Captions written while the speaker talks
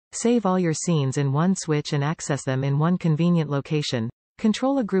Save all your scenes in one switch and access them in one convenient location.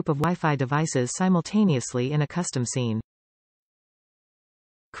 Control a group of Wi-Fi devices simultaneously in a custom scene.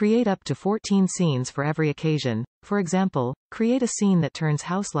 Create up to 14 scenes for every occasion. For example, create a scene that turns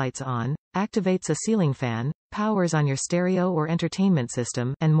house lights on, activates a ceiling fan, powers on your stereo or entertainment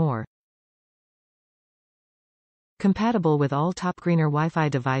system, and more. Compatible with all TOPGREENER Wi-Fi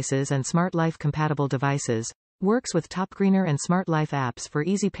devices and Smart Life compatible devices. Works with TOPGREENER and Smart Life apps for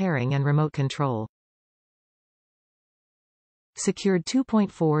easy pairing and remote control. Secured 2.4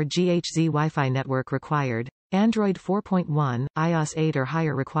 GHz Wi-Fi network required. Android 4.1, iOS 8 or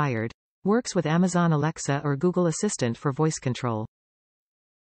higher required. Works with Amazon Alexa or Google Assistant for voice control.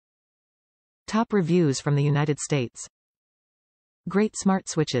 Top reviews from the United States. Great smart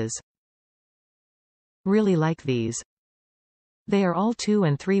switches. Really like these. They are all 2-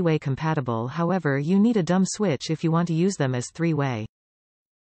 and 3-way compatible, however you need a dumb switch if you want to use them as 3-way.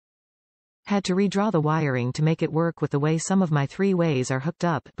 Had to redraw the wiring to make it work with the way some of my 3-ways are hooked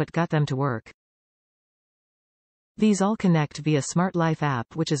up, but got them to work. These all connect via Smart Life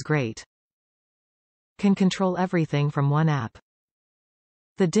app, which is great. Can control everything from one app.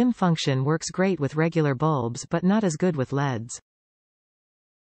 The dim function works great with regular bulbs but not as good with LEDs.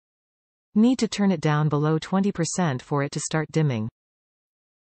 Need to turn it down below 20% for it to start dimming.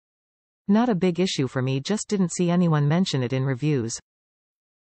 Not a big issue for me, just didn't see anyone mention it in reviews.